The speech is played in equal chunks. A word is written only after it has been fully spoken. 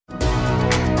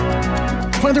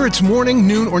Whether it's morning,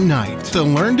 noon, or night, the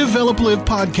Learn, Develop, Live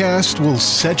podcast will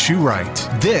set you right.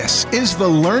 This is the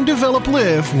Learn, Develop,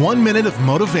 Live 1 Minute of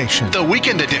Motivation, the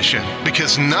weekend edition,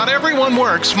 because not everyone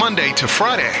works Monday to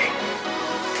Friday.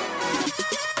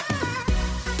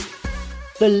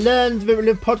 The Learn, Develop,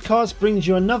 Live podcast brings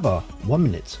you another 1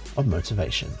 minute of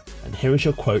motivation. And here is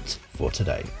your quote for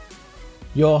today.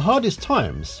 Your hardest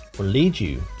times will lead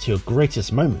you to your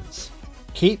greatest moments.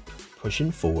 Keep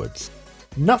pushing forwards.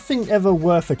 Nothing ever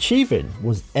worth achieving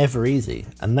was ever easy,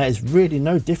 and that is really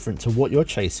no different to what you're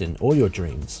chasing or your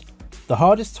dreams. The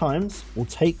hardest times will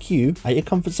take you out your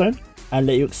comfort zone and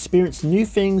let you experience new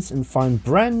things and find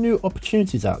brand new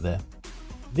opportunities out there.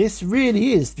 This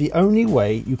really is the only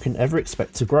way you can ever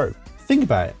expect to grow. Think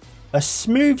about it. A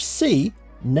smooth sea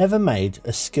never made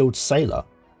a skilled sailor,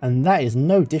 and that is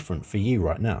no different for you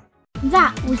right now.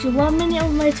 That was your 1 minute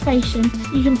of motivation.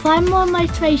 You can find more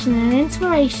motivation and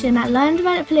inspiration at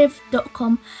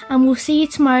learndeveloplive.com, and we'll see you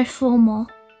tomorrow for more.